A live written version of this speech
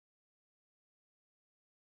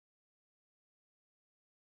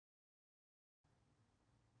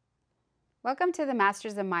Welcome to the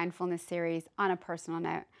Masters of Mindfulness series on a personal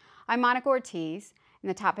note. I'm Monica Ortiz, and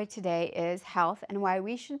the topic today is health and why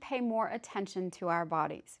we should pay more attention to our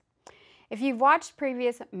bodies. If you've watched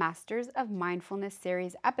previous Masters of Mindfulness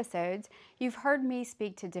series episodes, you've heard me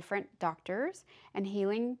speak to different doctors and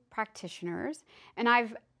healing practitioners, and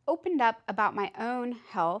I've opened up about my own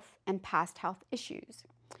health and past health issues.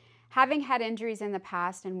 Having had injuries in the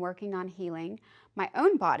past and working on healing my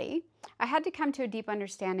own body, I had to come to a deep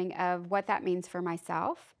understanding of what that means for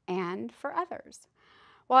myself and for others.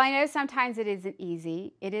 While I know sometimes it isn't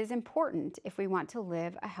easy, it is important if we want to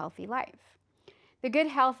live a healthy life. The good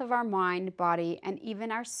health of our mind, body, and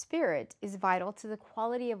even our spirit is vital to the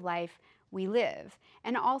quality of life we live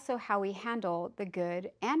and also how we handle the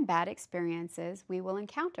good and bad experiences we will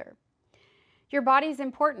encounter. Your body is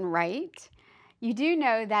important, right? You do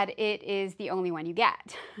know that it is the only one you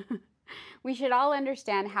get. We should all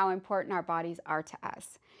understand how important our bodies are to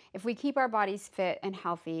us. If we keep our bodies fit and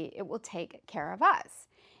healthy, it will take care of us.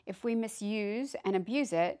 If we misuse and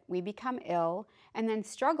abuse it, we become ill and then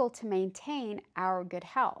struggle to maintain our good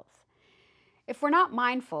health. If we're not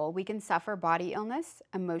mindful, we can suffer body illness,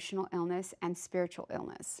 emotional illness, and spiritual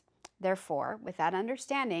illness. Therefore, with that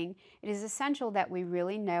understanding, it is essential that we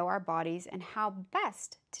really know our bodies and how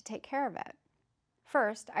best to take care of it.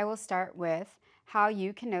 First, I will start with how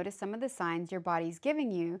you can notice some of the signs your body's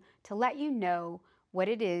giving you to let you know what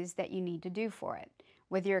it is that you need to do for it.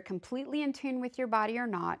 Whether you're completely in tune with your body or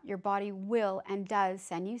not, your body will and does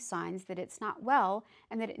send you signs that it's not well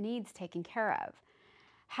and that it needs taken care of.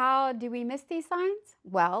 How do we miss these signs?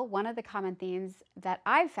 Well, one of the common themes that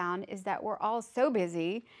I've found is that we're all so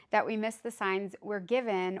busy that we miss the signs we're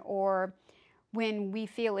given, or when we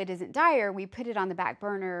feel it isn't dire, we put it on the back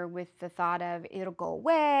burner with the thought of it'll go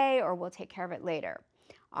away or we'll take care of it later.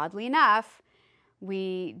 Oddly enough,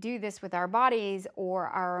 we do this with our bodies or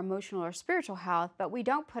our emotional or spiritual health, but we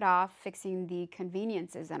don't put off fixing the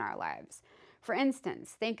conveniences in our lives. For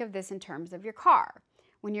instance, think of this in terms of your car.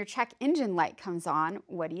 When your check engine light comes on,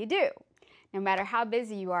 what do? No matter how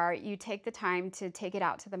busy you are, you take the time to take it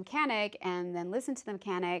out to the mechanic and then listen to the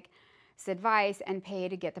mechanic's advice and pay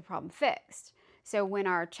to get the problem fixed. So when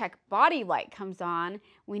our check body light comes on,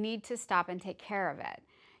 we need to stop and take care of it.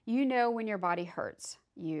 You know when your body hurts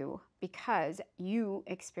you because you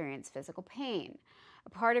experience physical pain. A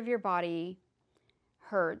part of your body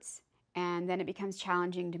hurts and then it becomes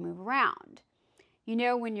challenging to move around. You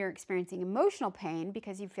know when you're experiencing emotional pain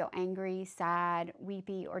because you feel angry, sad,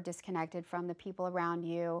 weepy, or disconnected from the people around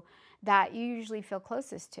you that you usually feel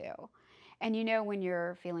closest to. And you know when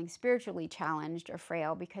you're feeling spiritually challenged or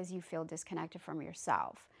frail because you feel disconnected from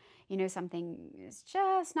yourself. You know something is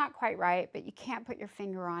just not quite right, but you can't put your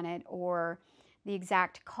finger on it or the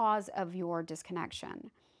exact cause of your disconnection.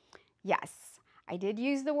 Yes, I did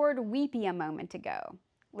use the word weepy a moment ago.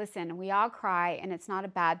 Listen, we all cry and it's not a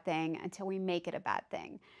bad thing until we make it a bad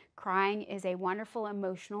thing. Crying is a wonderful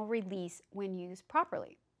emotional release when used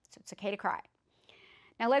properly, so it's okay to cry.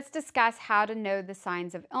 Now let's discuss how to know the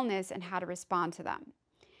signs of illness and how to respond to them.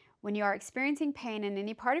 When you are experiencing pain in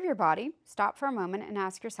any part of your body, stop for a moment and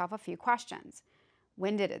ask yourself a few questions.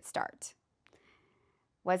 When did it start?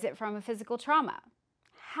 Was it from a physical trauma?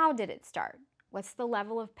 How did it start? What's the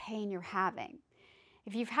level of pain you're having?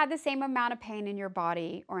 If you've had the same amount of pain in your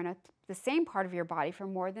body or in the same part of your body for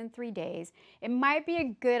more than 3 days, it might be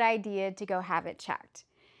a good idea to go have it checked.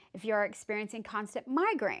 If you are experiencing constant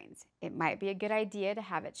migraines, it might be a good idea to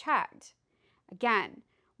have it checked. Again,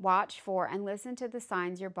 watch for and listen to the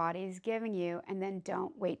signs your body is giving you and then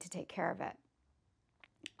don't wait to take care of it.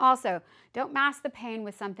 Also, don't mask the pain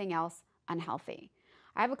with something else unhealthy.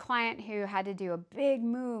 I have a client who had to do a big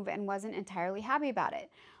move and wasn't entirely happy about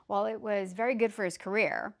it. While it was very good for his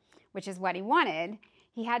career, which is what he wanted,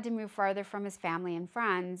 he had to move farther from his family and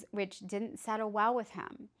friends, which didn't settle well with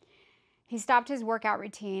him. He stopped his workout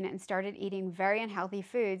routine and started eating very unhealthy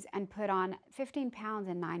foods and put on 15 pounds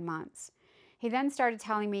in 9 months. He then started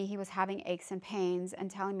telling me he was having aches and pains and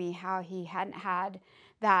telling me how he hadn't had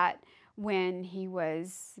that when he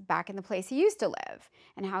was back in the place he used to live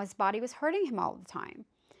and how his body was hurting him all the time.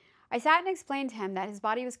 I sat and explained to him that his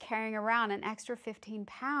body was carrying around an extra 15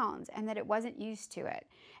 pounds and that it wasn't used to it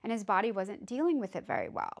and his body wasn't dealing with it very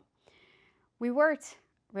well. We worked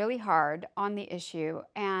really hard on the issue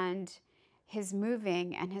and his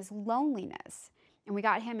moving and his loneliness, and we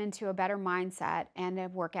got him into a better mindset and a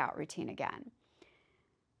workout routine again.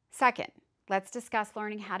 Second, let's discuss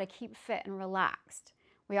learning how to keep fit and relaxed.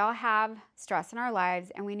 We all have stress in our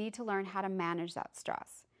lives and we need to learn how to manage that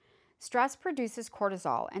stress. Stress produces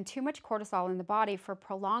cortisol, and too much cortisol in the body for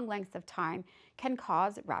prolonged lengths of time can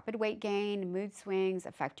cause rapid weight gain, mood swings,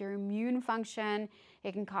 affect your immune function.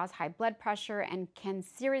 It can cause high blood pressure and can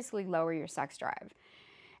seriously lower your sex drive.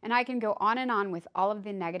 And I can go on and on with all of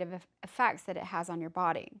the negative effects that it has on your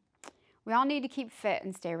body. We all need to keep fit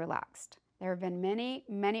and stay relaxed. There have been many,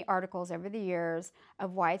 many articles over the years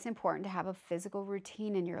of why it's important to have a physical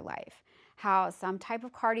routine in your life, how some type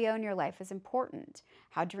of cardio in your life is important,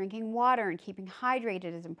 how drinking water and keeping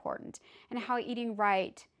hydrated is important, and how eating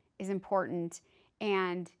right is important.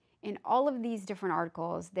 And in all of these different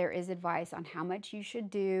articles, there is advice on how much you should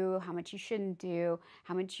do, how much you shouldn't do,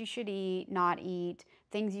 how much you should eat, not eat,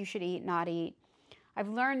 things you should eat, not eat. I've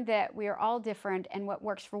learned that we are all different, and what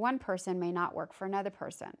works for one person may not work for another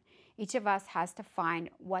person. Each of us has to find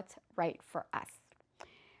what's right for us,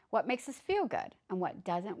 what makes us feel good, and what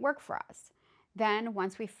doesn't work for us. Then,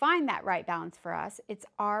 once we find that right balance for us, it's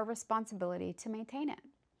our responsibility to maintain it.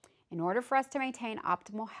 In order for us to maintain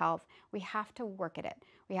optimal health, we have to work at it.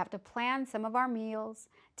 We have to plan some of our meals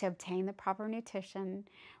to obtain the proper nutrition,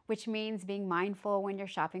 which means being mindful when you're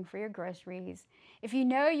shopping for your groceries. If you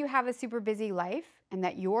know you have a super busy life and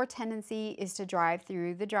that your tendency is to drive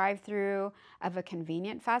through the drive-through of a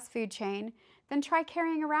convenient fast food chain, then try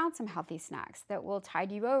carrying around some healthy snacks that will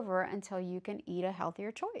tide you over until you can eat a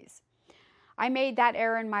healthier choice. I made that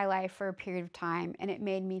error in my life for a period of time, and it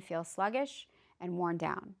made me feel sluggish and worn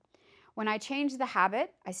down. When I changed the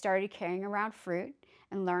habit, I started carrying around fruit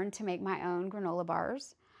and learned to make my own granola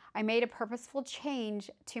bars. I made a purposeful change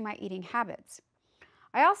to my eating habits.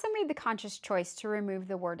 I also made the conscious choice to remove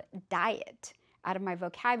the word diet out of my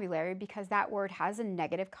vocabulary because that word has a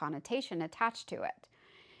negative connotation attached to it.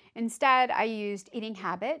 Instead, I used eating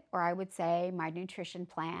habit, or I would say my nutrition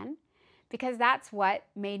plan, because that's what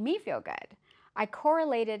made me feel good. I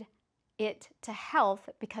correlated it to health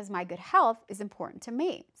because my good health is important to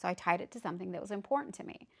me. So I tied it to something that was important to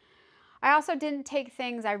me. I also didn't take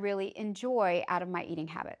things I really enjoy out of my eating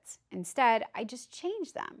habits. Instead, I just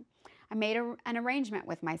changed them. I made an arrangement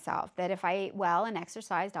with myself that if I ate well and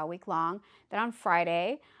exercised all week long, that on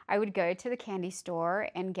Friday I would go to the candy store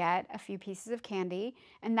and get a few pieces of candy,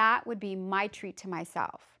 and that would be my treat to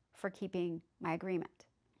myself for keeping my agreement.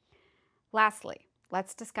 Lastly,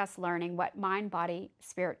 let's discuss learning what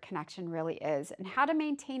mind-body-spirit connection really is and how to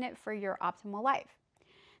maintain it for your optimal life.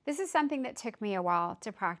 This is something that took me a while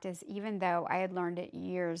to practice, even though I had learned it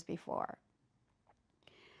years before.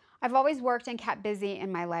 I've always worked and kept busy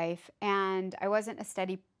in my life, and I wasn't a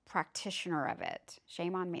steady practitioner of it.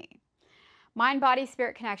 Shame on me.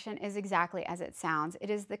 Mind-body-spirit connection is exactly as it sounds. It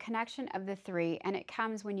is the connection of the three, and it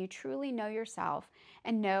comes when you truly know yourself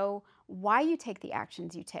and know why you take the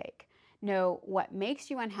actions you take. Know what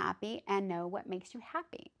makes you unhappy and know what makes you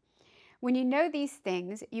happy. When you know these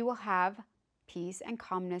things, you will have peace and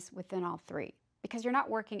calmness within all three because you're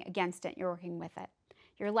not working against it, you're working with it.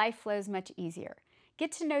 Your life flows much easier.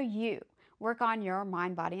 Get to know you. Work on your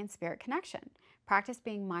mind, body, and spirit connection. Practice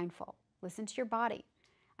being mindful. Listen to your body.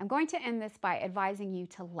 I'm going to end this by advising you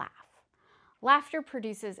to laugh. Laughter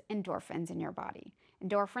produces endorphins in your body.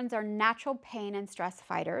 Endorphins are natural pain and stress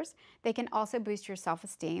fighters. They can also boost your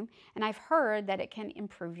self-esteem, and I've heard that it can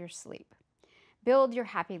improve your sleep. Build your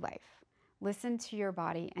happy life. Listen to your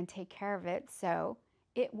body and take care of it so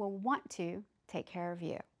it will want to take care of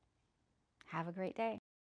you. Have a great day.